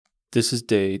This is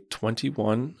day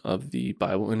 21 of the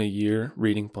Bible in a Year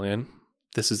reading plan.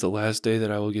 This is the last day that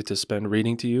I will get to spend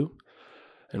reading to you,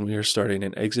 and we are starting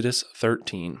in Exodus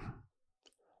 13.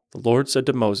 The Lord said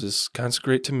to Moses,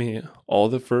 "Consecrate to me all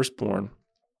the firstborn,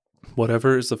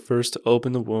 whatever is the first to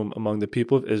open the womb among the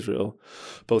people of Israel,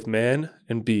 both man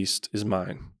and beast is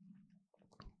mine."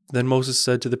 Then Moses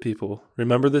said to the people,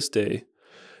 "Remember this day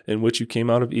in which you came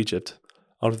out of Egypt,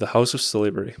 out of the house of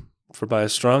slavery. For by a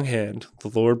strong hand the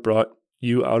Lord brought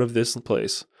you out of this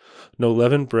place. No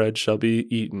leavened bread shall be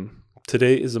eaten.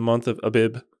 Today is the month of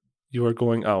Abib. You are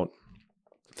going out.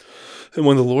 And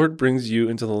when the Lord brings you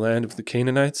into the land of the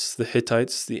Canaanites, the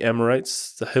Hittites, the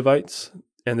Amorites, the Hivites,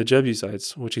 and the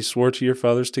Jebusites, which he swore to your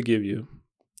fathers to give you,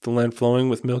 the land flowing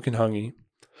with milk and honey,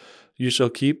 you shall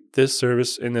keep this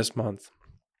service in this month.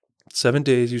 7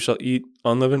 days you shall eat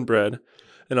unleavened bread,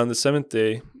 and on the seventh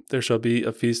day there shall be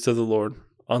a feast to the Lord.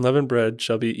 Unleavened bread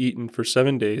shall be eaten for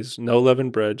 7 days. No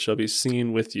leavened bread shall be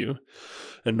seen with you,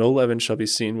 and no leaven shall be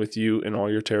seen with you in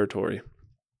all your territory.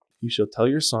 You shall tell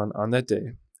your son on that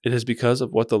day, 'It is because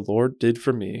of what the Lord did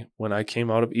for me when I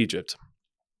came out of Egypt.'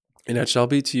 And it shall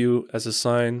be to you as a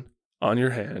sign on your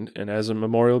hand and as a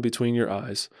memorial between your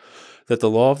eyes, that the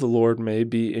law of the Lord may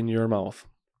be in your mouth.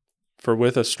 For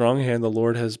with a strong hand the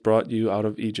Lord has brought you out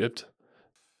of Egypt.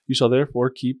 You shall therefore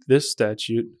keep this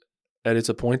statute at its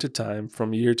appointed time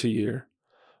from year to year,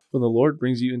 when the Lord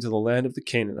brings you into the land of the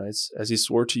Canaanites, as he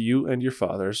swore to you and your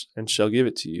fathers, and shall give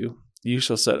it to you. You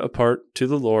shall set apart to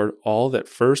the Lord all that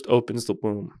first opens the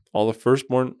womb. All the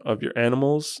firstborn of your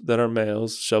animals that are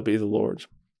males shall be the Lord's.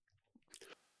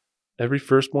 Every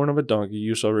firstborn of a donkey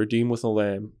you shall redeem with a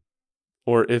lamb,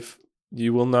 or if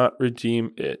you will not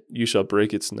redeem it, you shall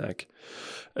break its neck.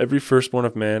 Every firstborn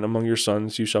of man among your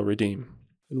sons you shall redeem.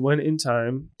 And when in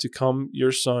time to come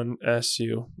your son asks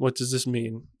you, 'What does this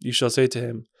mean?' you shall say to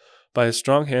him, 'By a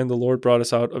strong hand the Lord brought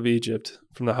us out of Egypt,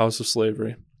 from the house of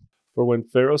slavery. For when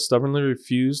Pharaoh stubbornly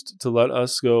refused to let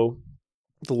us go,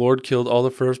 the Lord killed all the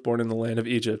firstborn in the land of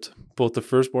Egypt, both the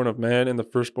firstborn of man and the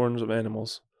firstborns of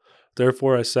animals.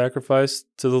 Therefore I sacrificed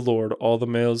to the Lord all the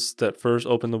males that first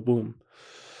opened the womb,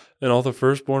 and all the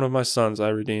firstborn of my sons I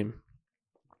redeem.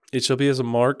 It shall be as a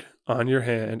mark on your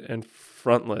hand and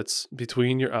frontlets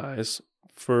between your eyes,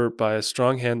 for by a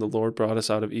strong hand the Lord brought us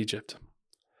out of Egypt.'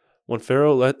 When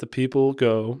Pharaoh let the people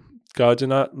go, God did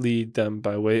not lead them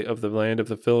by way of the land of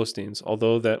the Philistines,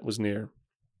 although that was near.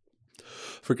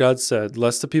 For God said,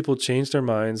 'Lest the people change their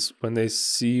minds when they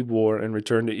see war and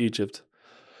return to Egypt.'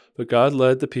 But God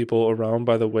led the people around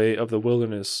by the way of the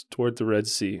wilderness toward the Red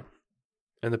Sea.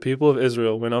 And the people of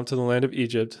Israel went up to the land of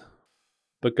Egypt.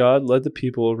 But God led the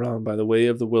people around by the way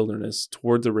of the wilderness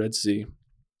toward the Red Sea.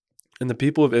 And the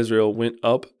people of Israel went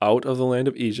up out of the land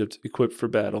of Egypt, equipped for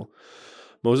battle.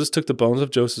 Moses took the bones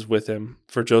of Joseph with him,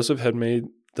 for Joseph had made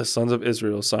the sons of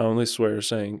Israel solemnly swear,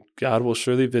 saying, 'God will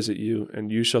surely visit you,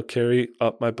 and you shall carry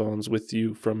up my bones with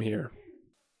you from here.'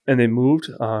 And they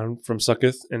moved on from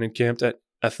Succoth and encamped at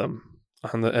Etham,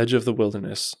 on the edge of the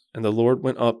wilderness. And the Lord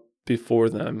went up before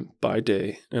them by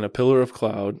day in a pillar of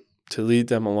cloud to lead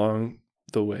them along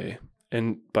the way,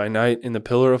 and by night in the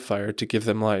pillar of fire to give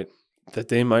them light, that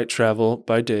they might travel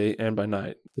by day and by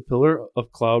night. The pillar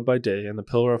of cloud by day and the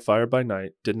pillar of fire by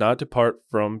night did not depart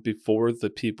from before the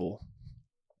people.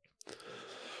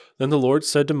 Then the Lord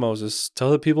said to Moses,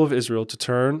 'Tell the people of Israel to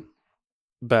turn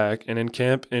back and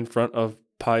encamp in front of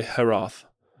Pi-Hahiroth,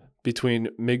 between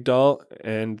Migdal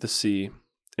and the sea,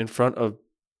 in front of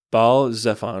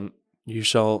Baal-Zephon. You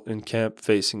shall encamp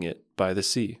facing it by the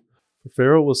sea. For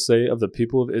Pharaoh will say of the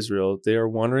people of Israel, they are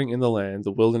wandering in the land,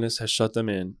 the wilderness has shut them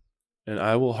in. And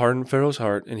I will harden Pharaoh's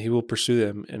heart, and he will pursue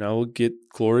them, and I will get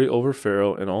glory over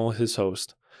Pharaoh and all his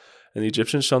host. And the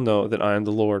Egyptians shall know that I am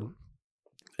the Lord.'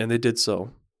 And they did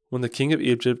so. When the king of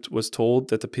Egypt was told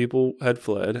that the people had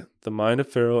fled, the mind of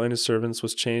Pharaoh and his servants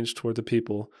was changed toward the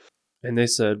people. And they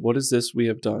said, 'What is this we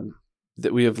have done,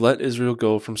 that we have let Israel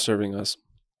go from serving us?'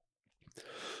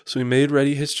 So he made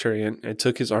ready his chariot and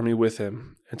took his army with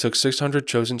him, and took 600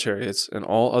 chosen chariots and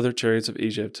all other chariots of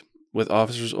Egypt, with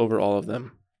officers over all of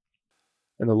them.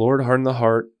 And the Lord hardened the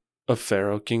heart of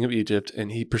Pharaoh, king of Egypt,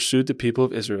 and he pursued the people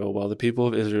of Israel, while the people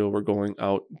of Israel were going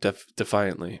out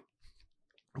defiantly.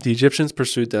 The Egyptians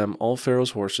pursued them, all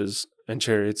Pharaoh's horses and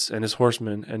chariots, and his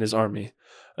horsemen and his army,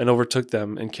 and overtook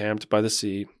them encamped by the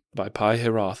sea, by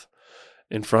Pi-Hahiroth,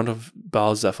 in front of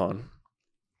Baal-Zephon.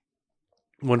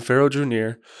 When Pharaoh drew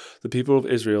near, the people of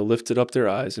Israel lifted up their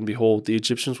eyes, and behold, the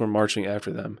Egyptians were marching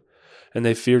after them, and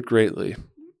they feared greatly.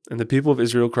 And the people of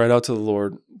Israel cried out to the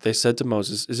Lord. They said to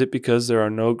Moses, 'Is it because there are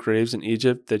no graves in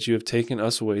Egypt that you have taken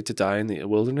us away to die in the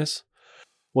wilderness?'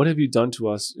 What have you done to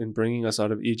us in bringing us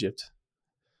out of Egypt?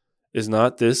 Is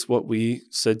not this what we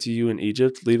said to you in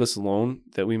Egypt? Leave us alone,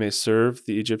 that we may serve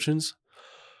the Egyptians?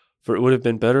 For it would have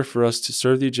been better for us to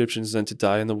serve the Egyptians than to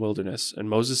die in the wilderness. And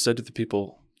Moses said to the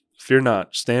people, Fear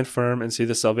not, stand firm and see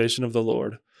the salvation of the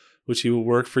Lord, which he will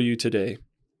work for you today.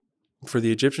 For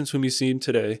the Egyptians whom you see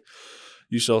today,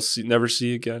 you shall never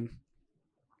see again.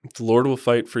 The Lord will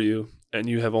fight for you, and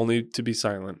you have only to be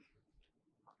silent.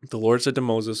 The Lord said to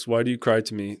Moses, Why do you cry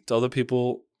to me? Tell the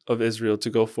people of Israel to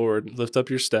go forward. Lift up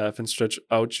your staff and stretch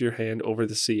out your hand over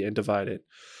the sea and divide it,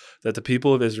 that the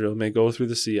people of Israel may go through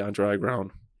the sea on dry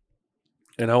ground.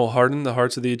 And I will harden the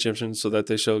hearts of the Egyptians so that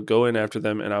they shall go in after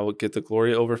them, and I will get the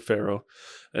glory over Pharaoh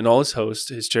and all his host,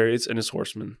 his chariots and his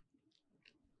horsemen.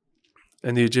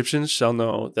 And the Egyptians shall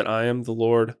know that I am the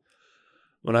Lord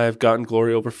when I have gotten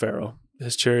glory over Pharaoh,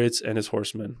 his chariots and his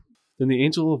horsemen. Then the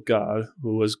angel of God,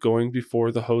 who was going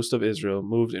before the host of Israel,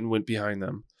 moved and went behind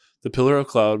them. The pillar of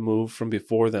cloud moved from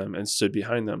before them and stood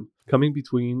behind them, coming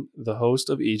between the host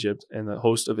of Egypt and the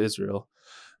host of Israel.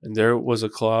 And there was a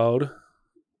cloud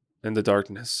and the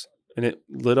darkness, and it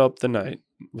lit up the night,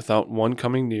 without one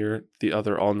coming near the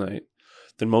other all night.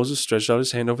 Then Moses stretched out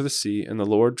his hand over the sea, and the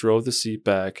Lord drove the sea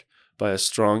back by a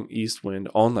strong east wind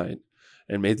all night,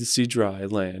 and made the sea dry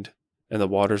land, and the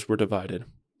waters were divided.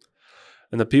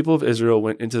 And the people of Israel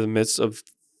went into the midst of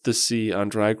the sea on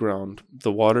dry ground,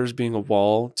 the waters being a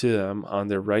wall to them on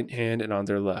their right hand and on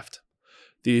their left.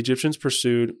 The Egyptians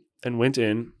pursued and went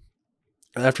in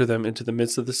after them into the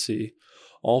midst of the sea,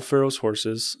 all Pharaoh's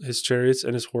horses, his chariots,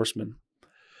 and his horsemen.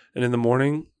 And in the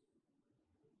morning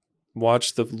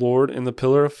watched the Lord in the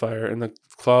pillar of fire, and the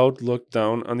cloud looked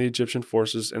down on the Egyptian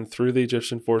forces and threw the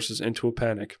Egyptian forces into a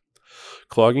panic,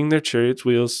 clogging their chariots'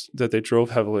 wheels that they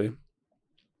drove heavily.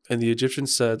 And the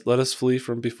Egyptians said, Let us flee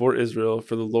from before Israel,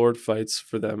 for the Lord fights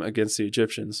for them against the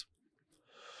Egyptians.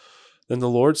 Then the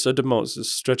Lord said to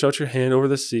Moses, Stretch out your hand over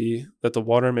the sea, that the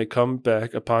water may come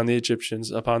back upon the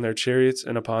Egyptians, upon their chariots,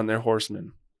 and upon their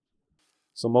horsemen.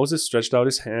 So Moses stretched out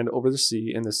his hand over the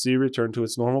sea, and the sea returned to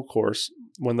its normal course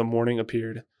when the morning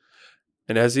appeared.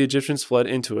 And as the Egyptians fled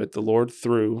into it, the Lord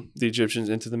threw the Egyptians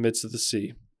into the midst of the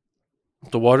sea.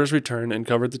 The waters returned and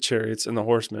covered the chariots and the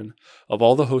horsemen of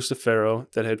all the host of Pharaoh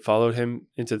that had followed him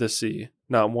into the sea.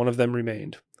 Not one of them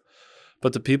remained.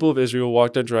 But the people of Israel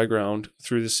walked on dry ground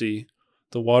through the sea,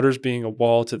 the waters being a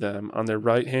wall to them on their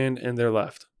right hand and their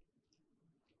left.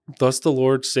 Thus the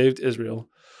Lord saved Israel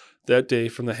that day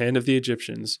from the hand of the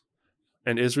Egyptians,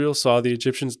 and Israel saw the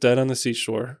Egyptians dead on the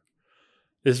seashore.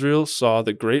 Israel saw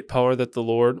the great power that the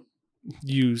Lord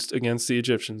used against the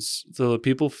Egyptians. So the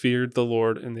people feared the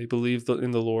Lord, and they believed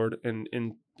in the Lord and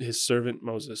in his servant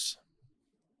Moses.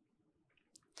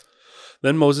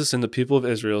 Then Moses and the people of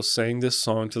Israel sang this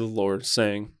song to the Lord,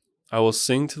 saying, I will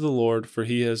sing to the Lord, for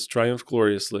he has triumphed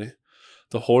gloriously.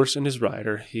 The horse and his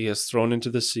rider he has thrown into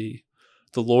the sea.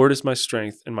 The Lord is my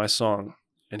strength and my song,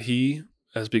 and he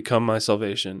has become my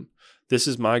salvation. This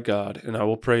is my God, and I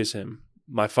will praise him,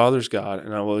 my father's God,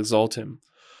 and I will exalt him.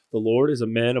 The Lord is a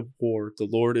man of war, the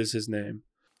Lord is his name.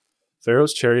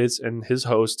 Pharaoh's chariots and his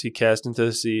host he cast into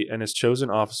the sea, and his chosen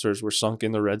officers were sunk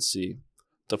in the Red Sea.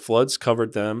 The floods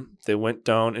covered them, they went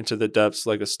down into the depths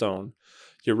like a stone.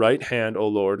 Your right hand, O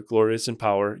Lord, glorious in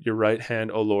power, your right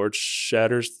hand, O Lord,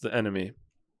 shatters the enemy.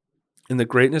 In the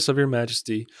greatness of your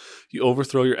majesty, you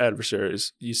overthrow your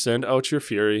adversaries. You send out your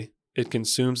fury, it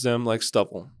consumes them like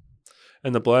stubble.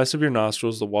 And the blast of your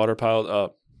nostrils, the water piled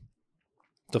up.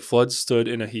 The floods stood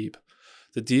in a heap.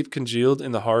 The deep congealed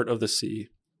in the heart of the sea.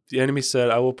 The enemy said,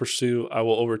 I will pursue, I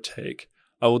will overtake.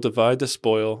 I will divide the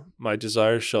spoil. My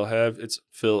desire shall have its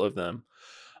fill of them.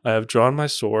 I have drawn my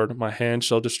sword, my hand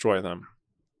shall destroy them.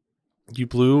 You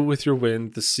blew with your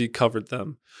wind, the sea covered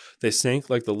them. They sank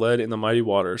like the lead in the mighty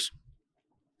waters.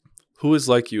 Who is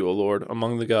like you, O Lord,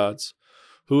 among the gods?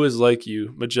 Who is like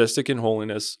you, majestic in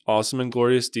holiness, awesome in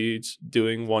glorious deeds,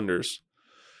 doing wonders?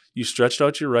 You stretched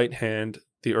out your right hand,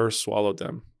 the earth swallowed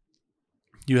them.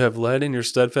 You have led in your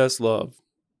steadfast love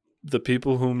the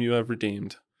people whom you have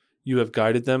redeemed. You have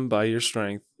guided them by your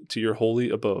strength to your holy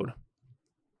abode.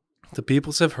 The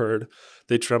peoples have heard,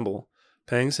 they tremble.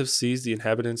 Pangs have seized the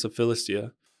inhabitants of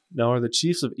Philistia. Now are the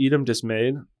chiefs of Edom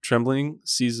dismayed. Trembling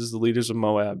seizes the leaders of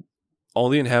Moab. All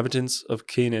the inhabitants of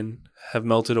Canaan have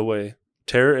melted away.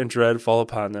 Terror and dread fall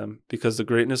upon them, because the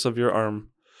greatness of your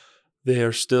arm. They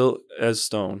are still as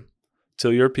stone,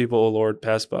 till your people, O Lord,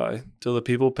 pass by, till the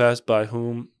people pass by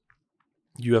whom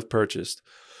you have purchased.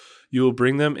 You will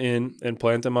bring them in and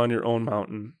plant them on your own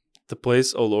mountain, the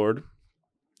place, O Lord,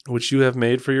 which you have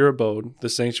made for your abode, the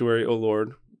sanctuary, O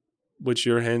Lord, which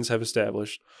your hands have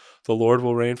established. The Lord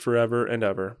will reign forever and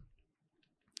ever.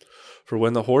 For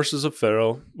when the horses of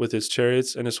Pharaoh, with his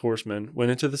chariots and his horsemen,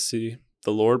 went into the sea,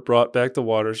 the Lord brought back the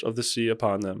waters of the sea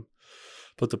upon them.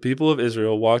 But the people of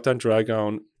Israel walked on dry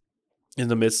ground in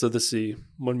the midst of the sea.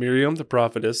 When Miriam the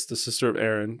prophetess, the sister of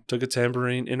Aaron, took a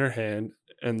tambourine in her hand,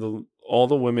 and all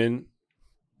the women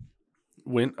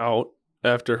went out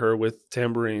after her with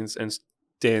tambourines and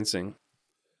dancing.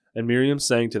 And Miriam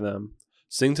sang to them,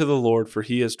 "Sing to the Lord, for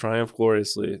he has triumphed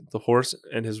gloriously. The horse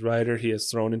and his rider he has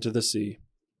thrown into the sea."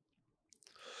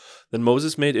 Then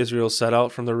Moses made Israel set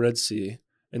out from the Red Sea,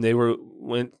 and they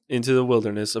went into the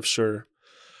wilderness of Shur.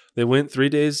 They went 3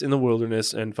 days in the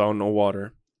wilderness and found no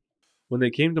water. When they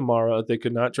came to Marah, they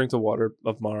could not drink the water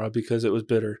of Marah because it was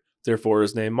bitter. Therefore it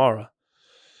was named Marah.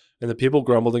 And the people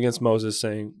grumbled against Moses,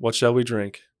 saying, "What shall we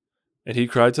drink?" And he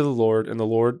cried to the Lord, and the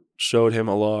Lord showed him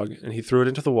a log, and he threw it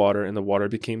into the water, and the water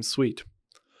became sweet.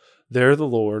 There the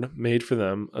Lord made for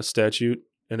them a statute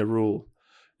and a rule.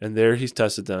 And there he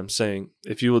tested them, saying,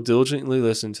 "If you will diligently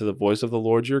listen to the voice of the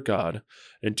Lord your God,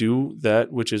 and do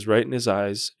that which is right in his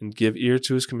eyes, and give ear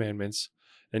to his commandments,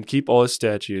 and keep all his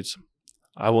statutes,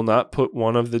 I will not put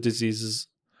one of the diseases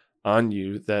on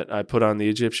you that I put on the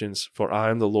Egyptians, for I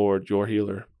am the Lord your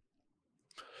healer."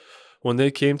 When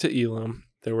they came to Elim,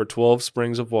 there were 12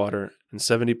 springs of water and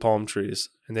 70 palm trees,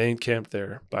 and they encamped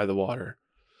there by the water.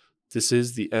 This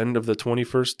is the end of the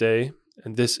 21st day,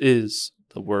 and this is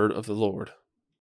the word of the Lord.